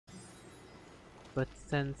But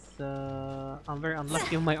since I'm very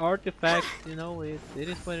unlucky with my artifacts, you know, it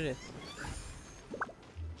is what it is.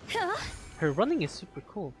 Her running is super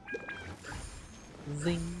cool.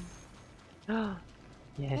 Zing.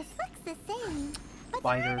 Yes. This looks the same, but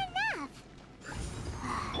there Spider. aren't enough.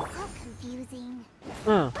 So confusing.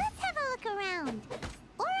 Uh. Let's have a look around.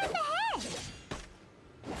 Or up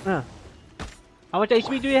ahead. How much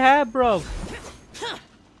HP do you have, bro?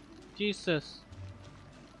 Jesus.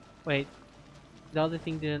 Wait. The other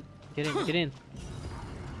thing didn't get in. Get in.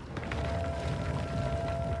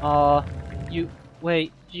 You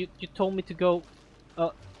wait. You told me to go.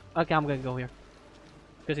 Okay, I'm gonna go here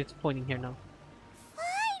because it's pointing here now.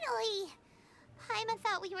 Finally! Paimon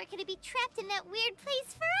thought we were gonna be trapped in that weird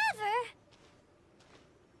place forever.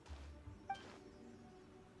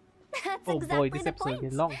 That's Oh exactly boy, this the episode point.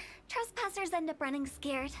 is long. Trespassers end up running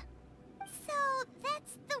scared. So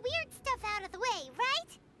that's the weird stuff out of the way,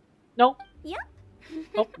 right? No. Yep.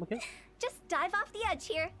 Oh, okay. Just dive off the edge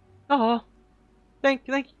here. Oh, thank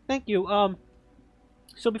you.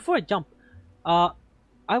 So before I jump,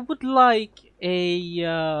 I would like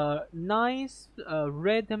a nice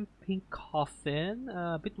red and pink coffin,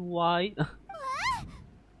 a bit wide.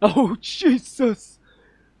 Oh Jesus!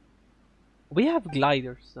 We have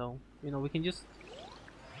gliders, so you know we can just.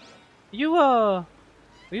 Are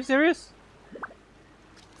you serious?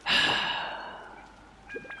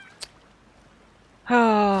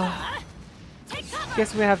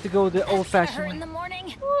 Guess we have to go the old-fashioned way. In the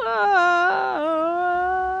morning.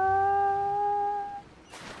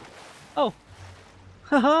 Oh,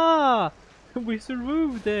 haha! We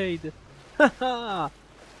survived. Haha!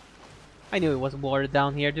 I knew it was water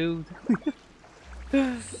down here, dude.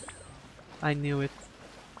 I knew it.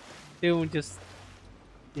 They won't just,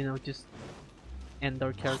 you know, just end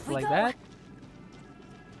our character like that,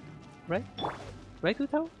 right? Right,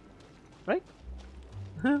 Utao? Right?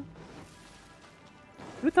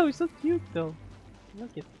 Utao is so cute, though. I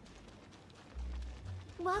like it.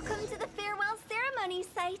 Welcome to the farewell ceremony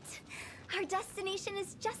site. Our destination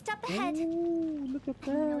is just up ahead. Ooh, look at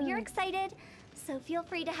I know that. you're excited, so feel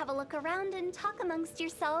free to have a look around and talk amongst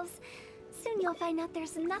yourselves. Soon you'll find out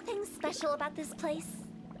there's nothing special about this place.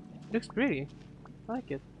 Looks pretty. I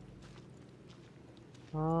like it.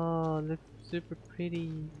 Oh, looks super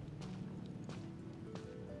pretty.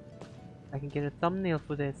 I can get a thumbnail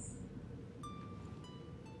for this.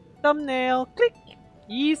 Thumbnail! Click!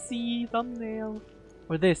 Easy thumbnail.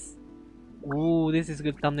 Or this. Ooh, this is a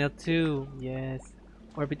good thumbnail too. Yes.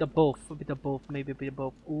 Or a bit of both. A bit of both. Maybe a bit of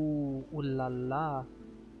both. Ooh, ooh la la.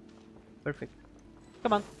 Perfect.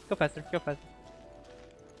 Come on, go faster, go faster.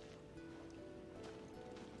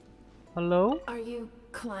 Hello? Are you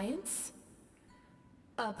clients?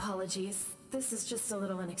 Apologies, this is just a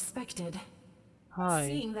little unexpected. Hi.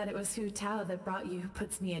 Seeing that it was Hu Tao that brought you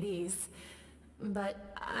puts me at ease.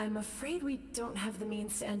 But I'm afraid we don't have the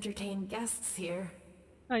means to entertain guests here.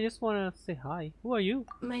 I just wanna say hi. Who are you?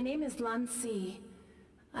 My name is Lan Si.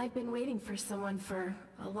 I've been waiting for someone for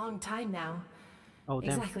a long time now. Oh,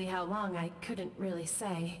 damn. Exactly how long I couldn't really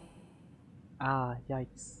say. Ah,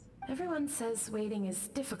 yikes. Everyone says waiting is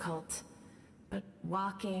difficult, but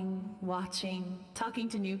walking, watching, talking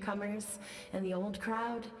to newcomers and the old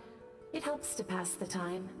crowd, it helps to pass the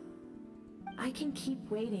time. I can keep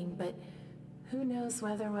waiting, but who knows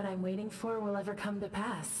whether what I'm waiting for will ever come to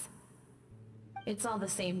pass. It's all the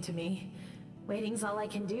same to me. Waiting's all I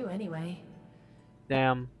can do anyway.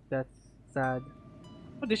 Damn, that's sad.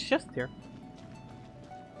 Oh, there's chest here.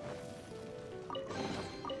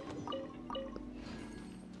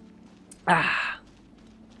 Ah!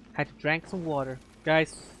 Had to drink some water.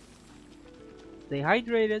 Guys, stay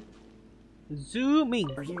hydrated.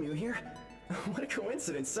 Zooming! Are you new here? What a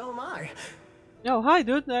coincidence, so am I. Oh, hi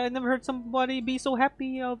dude. I never heard somebody be so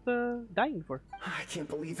happy of dying before. I can't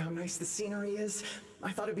believe how nice the scenery is.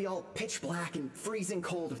 I thought it'd be all pitch black and freezing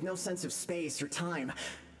cold with no sense of space or time.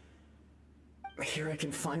 Here I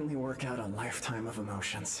can finally work out a lifetime of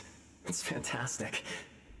emotions. It's fantastic.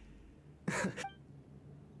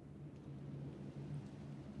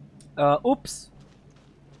 Oops.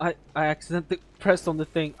 I accidentally pressed on the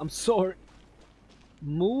thing. I'm sorry.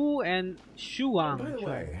 Mu and Shuang. By the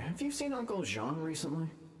way, have you seen Uncle Jean recently?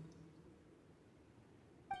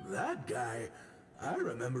 That guy, I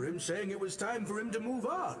remember him saying it was time for him to move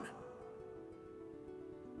on.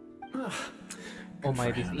 Oh my,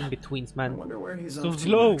 these in-betweens, man. I wonder where he's So up to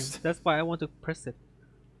slow. next. That's why I want to press it.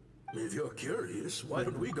 If you're curious, why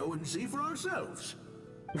don't we go and see for ourselves?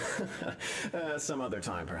 Some other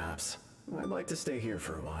time, perhaps. I'd like to stay here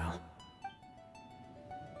for a while.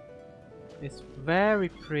 It's very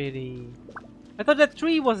pretty. I thought that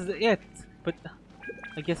tree was it, but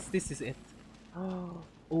I guess this is it.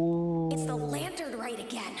 Oh. It's the lantern rite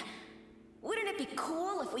again. Wouldn't it be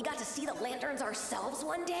cool if we got to see the lanterns ourselves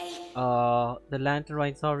one day? The lantern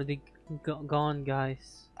right's already gone,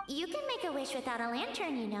 guys. You can make a wish without a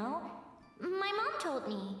lantern, you know. My mom told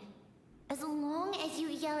me. As long as you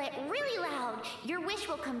yell it really loud, your wish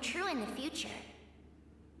will come true in the future.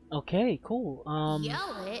 Okay, cool.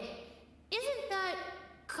 Yell it? Isn't that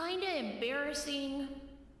kinda embarrassing?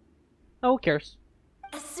 Oh, who cares?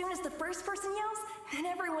 As soon as the first person yells, then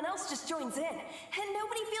everyone else just joins in, and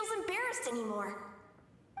nobody feels embarrassed anymore.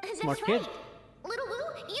 Smart That's kid. right. Little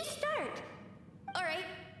Wu, you start. Alright,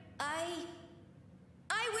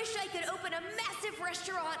 I wish I could open a massive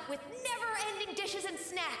restaurant with never-ending dishes and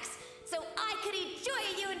snacks, so I could eat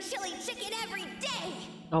Joy and chili chicken every day!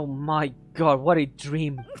 Oh my god, what a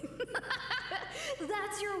dream.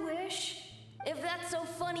 That's your wish? If that's so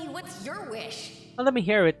funny, what's your wish? Oh, let me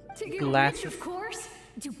hear it. To get Glasses. rich, of course.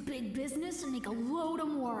 Do big business and make a load of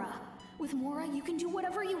Mora. With Mora, you can do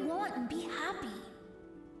whatever you want and be happy.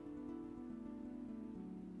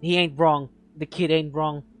 He ain't wrong. The kid ain't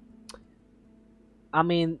wrong. I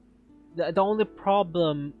mean, the only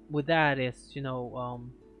problem with that is, you know,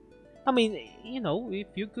 I mean, you know, if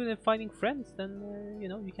you're good at finding friends, then, you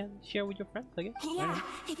know, you can share with your friends, I guess. Yeah,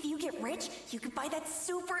 if you get rich, you could buy that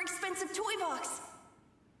super expensive toy box.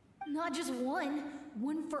 Not just one.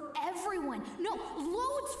 One for everyone. No,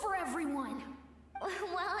 loads for everyone.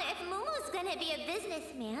 Well, if Momo's gonna be a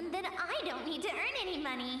businessman, then I don't need to earn any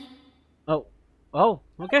money. Oh. Oh,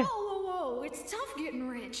 okay. Whoa, whoa, whoa. It's tough getting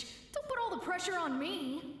rich. Don't put all the pressure on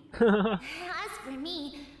me. As for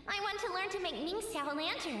me, I want to learn to make Ning-Xiao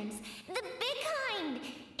lanterns. The big kind!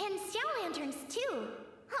 And Xiao lanterns, too.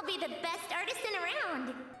 I'll be the best artisan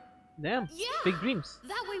around. Damn. Yeah. Big dreams.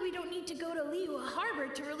 That way we don't need to go to Liyue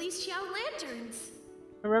Harbor to release Xiao lanterns.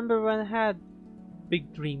 I remember when I had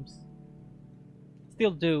big dreams.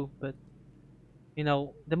 Still do, but you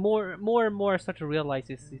know, the more and more I start to realize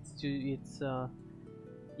it's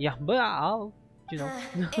yeah, but I'll, you know.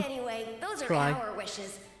 Anyway, those are Try. our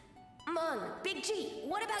wishes. Mung, Big G,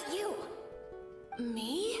 what about you?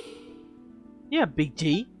 Me? Yeah, Big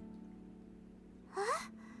G. Huh?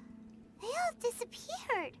 They all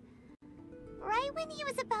disappeared. Right when he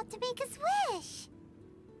was about to make his wish.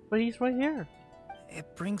 But he's right here.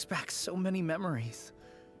 It brings back so many memories.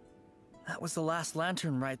 That was the last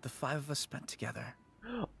lantern ride the five of us spent together.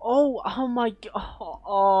 Oh my god.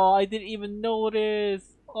 Oh, I didn't even notice.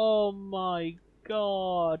 Oh my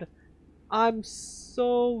god. I'm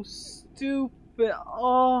so stupid.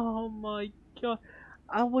 Oh my god.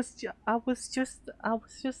 I was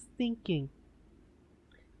just thinking.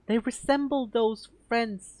 They resemble those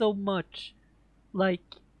friends so much. Like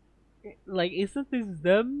isn't this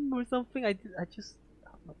them or something? I just,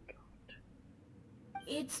 oh my god.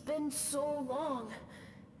 It's been so long.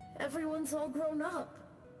 Everyone's all grown up.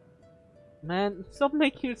 Man, stop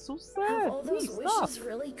making it so sad. Have all those Please, wishes stop.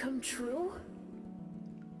 really come true?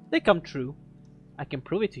 They come true. I can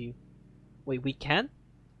prove it to you. Wait, we can?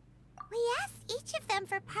 We asked each of them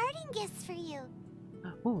for parting gifts for you.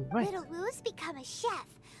 Oh, right. Little Wu's become a chef.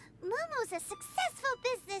 Momo's a successful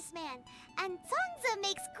businessman. And Zongza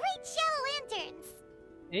makes great Xiao lanterns.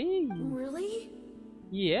 Hey. Really?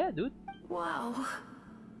 Yeah, dude. Wow.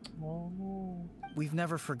 Oh. We've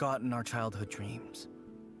never forgotten our childhood dreams.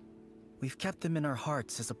 We've kept them in our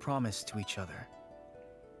hearts as a promise to each other.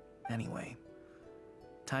 Anyway,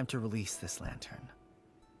 time to release this lantern.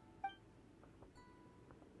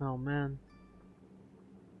 Oh man.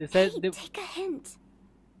 They Hey, said they, take a hint.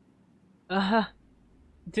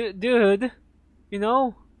 dude, you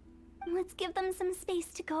know. Let's give them some space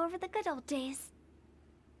to go over the good old days.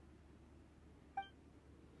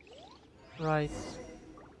 Right.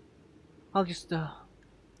 I'll just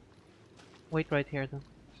wait right here then.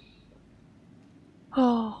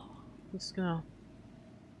 Oh, I'm just gonna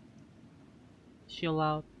chill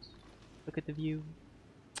out, look at the view.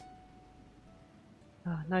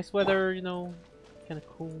 Nice weather, you know, kind of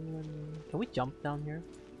cool. And can we jump down here?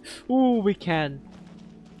 Ooh, we can.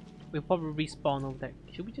 We'll probably respawn over there.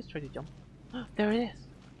 Should we just try to jump? There it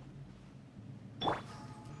is.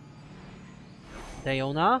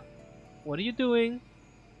 Diona, what are you doing?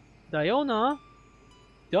 Diona,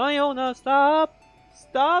 Diona, stop!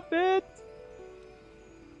 Stop it!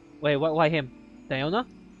 Wait, why him? Diona?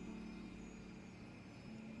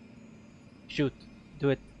 Shoot. Do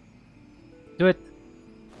it. Do it.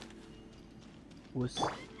 Wuss.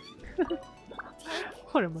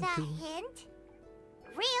 What am I The doing? hint?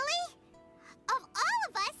 Really? Of all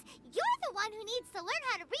of us, you're the one who needs to learn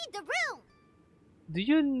how to read the room. Do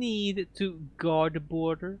you need to guard the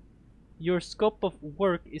border? Your scope of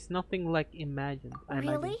work is nothing like imagined, I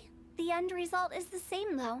imagine. Really? The end result is the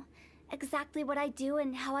same, though. Exactly what I do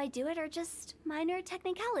and how I do it are just minor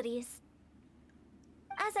technicalities.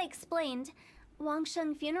 As I explained,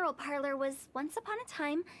 Wangsheng Funeral Parlor was, once upon a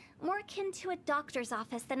time, more akin to a doctor's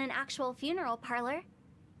office than an actual funeral parlor.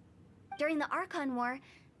 During the Archon War,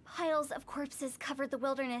 piles of corpses covered the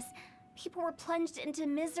wilderness. People were plunged into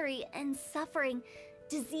misery and suffering.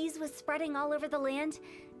 Disease was spreading all over the land.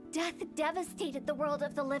 Death devastated the world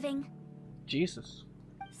of the living. Jesus.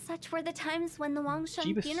 Such were the times when the Wangsheng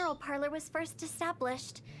Jeebus. Funeral Parlor was first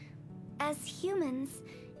established. As humans,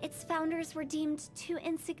 its founders were deemed too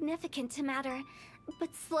insignificant to matter, but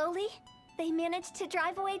slowly, they managed to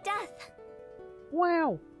drive away death.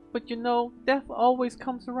 Wow. But you know, death always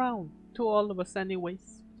comes around. To all of us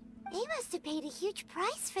anyways. They must have paid a huge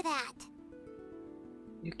price for that.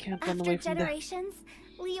 You can't run After away from death. generations,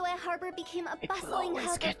 Liyue Harbor became a It will bustling always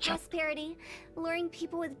hub of catch up. prosperity, luring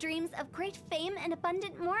people with dreams of great fame and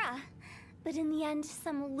abundant mora. But in the end,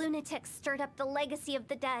 some lunatics stirred up the legacy of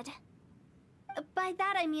the dead. By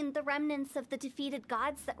that I mean the remnants of the defeated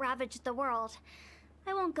gods that ravaged the world.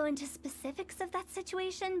 I won't go into specifics of that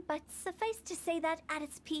situation, but suffice to say that at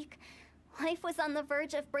its peak, life was on the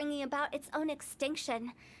verge of bringing about its own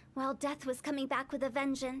extinction, while death was coming back with a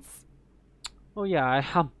vengeance. Oh yeah,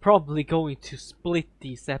 I'm probably going to split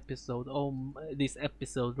this episode. This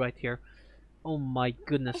episode right here. Oh my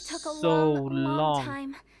goodness, It took a so long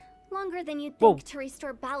time. Longer than you'd Whoa. think to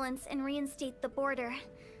restore balance and reinstate the border.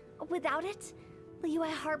 Without it, Liyue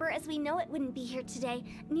Harbor as we know it wouldn't be here today.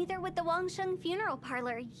 Neither would the Wangsheng Funeral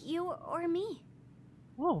Parlor, you or me.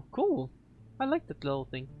 Oh, cool. I like that little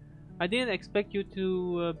thing. I didn't expect you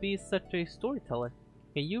to be such a storyteller.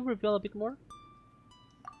 Can you reveal a bit more?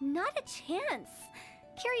 Not a chance.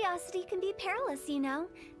 Curiosity can be perilous, you know.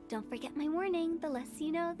 Don't forget my warning. The less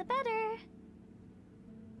you know, the better.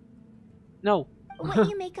 No. What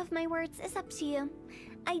you make of my words is up to you.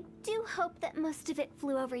 I do hope that most of it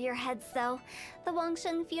flew over your heads, though. The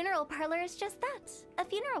Wangsheng Funeral Parlor is just that. A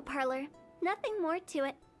funeral parlor. Nothing more to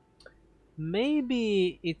it.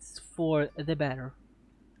 Maybe it's for the better.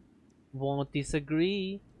 Won't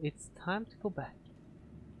disagree. It's time to go back.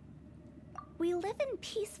 We live in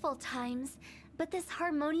peaceful times, but this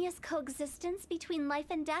harmonious coexistence between life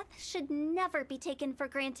and death should never be taken for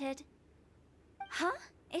granted. Huh?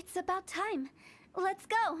 It's about time. Let's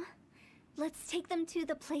go. Let's take them to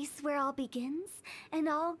the place where all begins and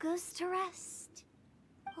all goes to rest.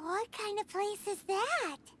 What kind of place is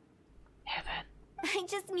that? Heaven. I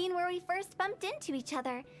just mean where we first bumped into each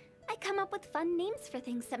other. I come up with fun names for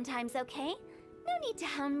things sometimes, okay? No need to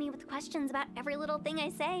hound me with questions about every little thing I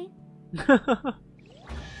say.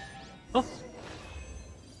 Oh.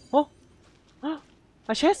 Oh.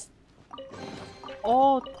 A chest.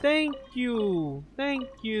 Oh, thank you. Thank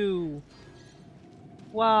you.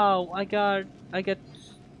 Wow, I got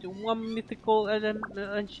one mythical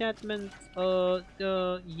enchantment.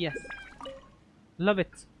 Yes. Love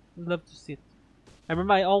it. Love to see it. I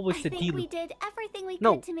remember I always I said think deal. we did everything we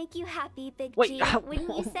No. could to make you happy, Big Wait. G,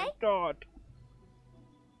 wouldn't you say? God.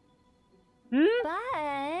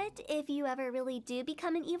 But if you ever really do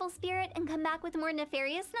become an evil spirit and come back with more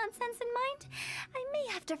nefarious nonsense in mind, I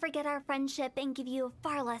may have to forget our friendship and give you a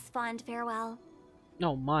far less fond farewell.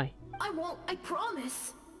 Oh my. I won't, I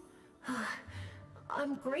promise.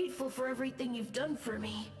 I'm grateful for everything you've done for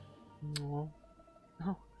me. Oh.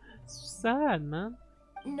 Oh. Sad, man.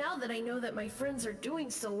 Now that I know that my friends are doing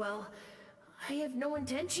so well, I have no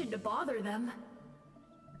intention to bother them.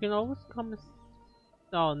 You can always come.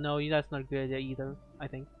 Oh no, that's not a good idea either, I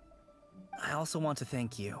think. I also want to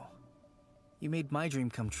thank you. You made my dream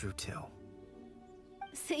come true too.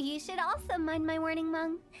 So you should also mind my warning,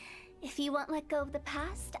 Mung. If you won't let go of the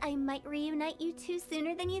past, I might reunite you two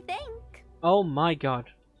sooner than you think. Oh my god.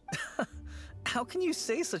 How can you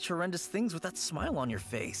say such horrendous things with that smile on your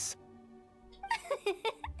face?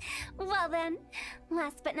 Well then,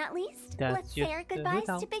 last but not least, That's let's say our just the goodbyes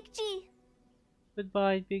result. to Big G.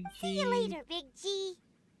 Goodbye, Big G. See you later, Big G.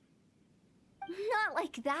 Not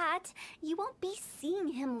like that. You won't be seeing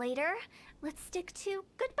him later. Let's stick to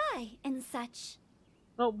goodbye and such.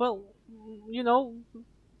 Oh, well, you know.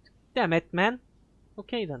 Damn it, man.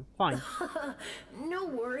 Okay then, fine. No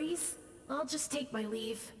worries. I'll just take my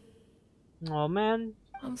leave. Oh man.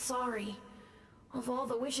 I'm sorry. Of all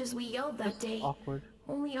the wishes we yelled that day, Awkward.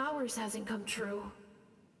 only ours hasn't come true.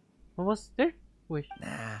 What was their wish?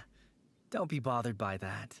 Nah, don't be bothered by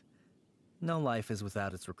that. No life is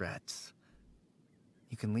without its regrets.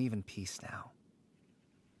 You can leave in peace now.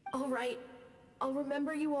 All right. I'll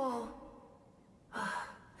remember you all.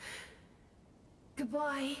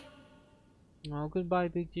 Goodbye. Oh, goodbye,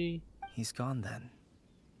 Big G. He's gone then.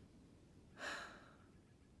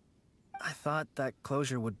 I thought that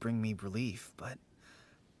closure would bring me relief, but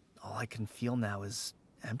all I can feel now is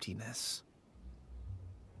emptiness.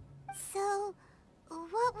 So,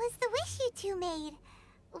 what was the wish you two made?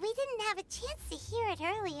 We didn't have a chance to hear it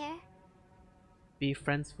earlier. Be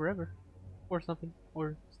friends forever. Or something.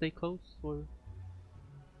 Or stay close. Or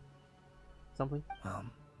something.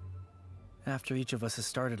 After each of us has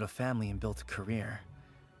started a family and built a career,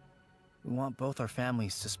 we want both our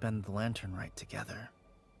families to spend the lantern rite together.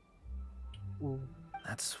 Ooh.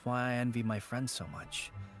 That's why I envy my friends so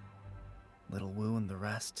much. Little Wu and the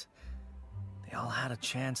rest. They all had a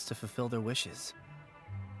chance to fulfill their wishes.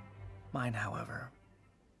 Mine, however,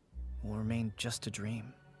 will remain just a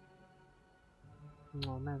dream.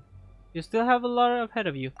 Oh man. You still have a lot ahead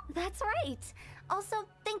of you. That's right. Also,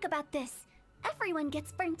 think about this. Everyone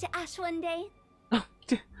gets burnt to ash one day.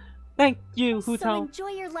 Thank you, Hu So Tao. enjoy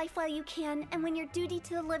your life while you can, and when your duty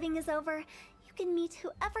to the living is over, you can meet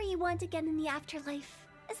whoever you want again in the afterlife.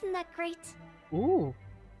 Isn't that great? Ooh.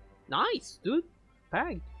 Nice, dude.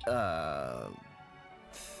 Bag.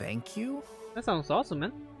 Thank you? That sounds awesome,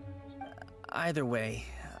 man. Either way,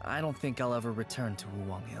 I don't think I'll ever return to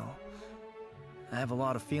Wuwang Hill. I have a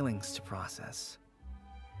lot of feelings to process.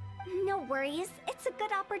 No worries. It's a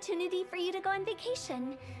good opportunity for you to go on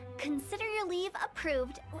vacation. Consider your leave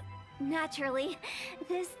approved. Naturally,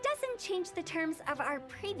 this doesn't change the terms of our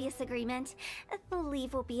previous agreement. The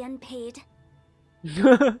leave will be unpaid.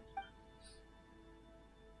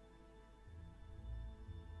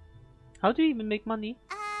 How do you even make money?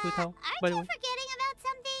 Hu Tao, by Aren't the you way. forgetting about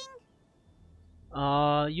something?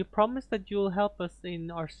 You promised that you'll help us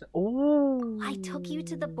in our... Oh! I took you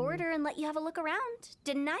to the border and let you have a look around,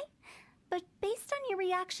 didn't I? But based on your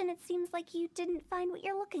reaction, it seems like you didn't find what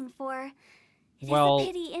you're looking for. It Well, is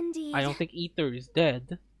a pity indeed. I don't think Ether is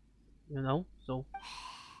dead. You know, so...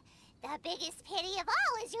 The biggest pity of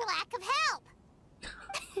all is your lack of help.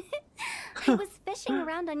 I was fishing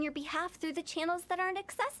around on your behalf through the channels that aren't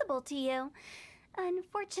accessible to you.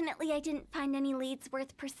 Unfortunately, I didn't find any leads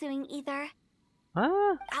worth pursuing either.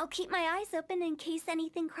 Ah! I'll keep my eyes open in case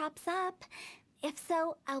anything crops up. If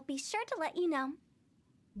so, I'll be sure to let you know.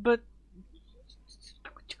 But...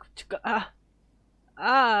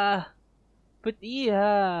 But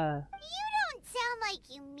yeah... You don't sound like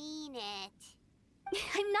you mean it.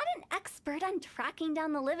 I'm not an expert on tracking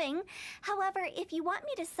down the living. However, if you want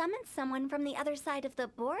me to summon someone from the other side of the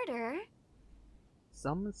border...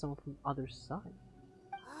 Summon someone from the other side?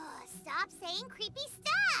 Oh, stop saying creepy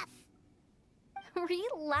stuff.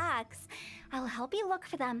 Relax. I'll help you look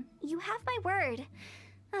for them. You have my word.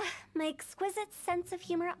 My exquisite sense of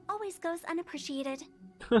humor always goes unappreciated.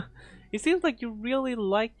 It seems like you really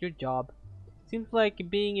like your job. Seems like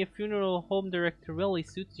being a funeral home director really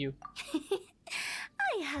suits you.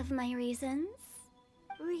 I have my reasons.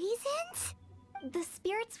 Reasons? The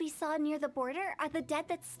spirits we saw near the border are the dead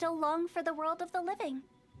that still long for the world of the living.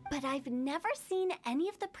 But I've never seen any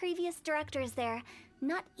of the previous directors there,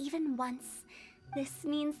 not even once. This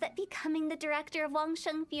means that becoming the director of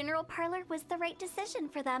Wangsheng Funeral Parlor was the right decision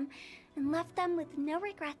for them, and left them with no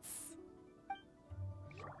regrets.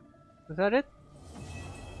 Was that it?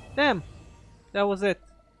 Damn! That was it.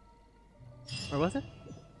 Or was it?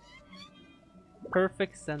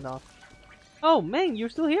 Perfect send-off. Oh, man, you're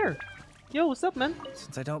still here! Yo, what's up, man?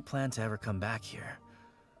 Since I don't plan to ever come back here,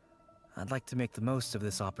 I'd like to make the most of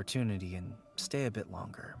this opportunity and stay a bit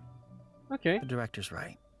longer. Okay. The director's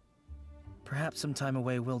right. Perhaps some time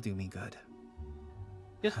away will do me good.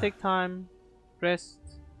 Just take time, rest,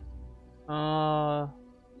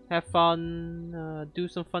 have fun, do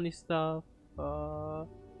some funny stuff,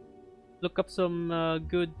 look up some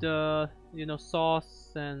good, you know,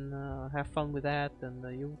 sauce and have fun with that, and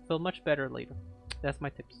you'll feel much better later. That's my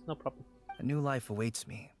tips, no problem. A new life awaits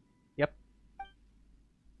me. Yep.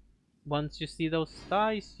 Once you see those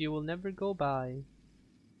skies, you will never go by.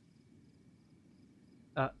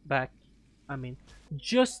 Back. I mean,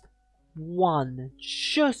 just one,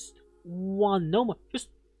 no more, just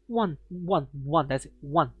one, that's it,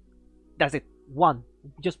 that's it,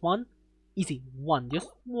 just one, easy, just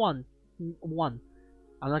one.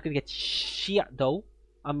 I'm not gonna get shit though.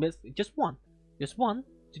 Just one,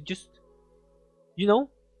 just, you know,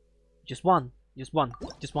 just one,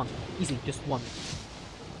 easy, just one.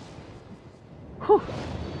 Whew.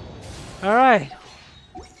 All right.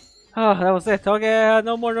 Oh, that was it. Okay,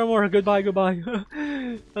 no more. Goodbye.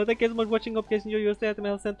 Thank you so much for watching. Hope you guys enjoy your stay at the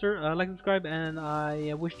mail center. Like, subscribe, and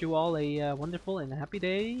I wish you all a wonderful and happy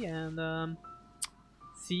day. And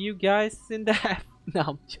see you guys in the no,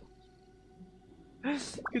 I'm joking.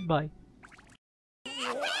 Goodbye.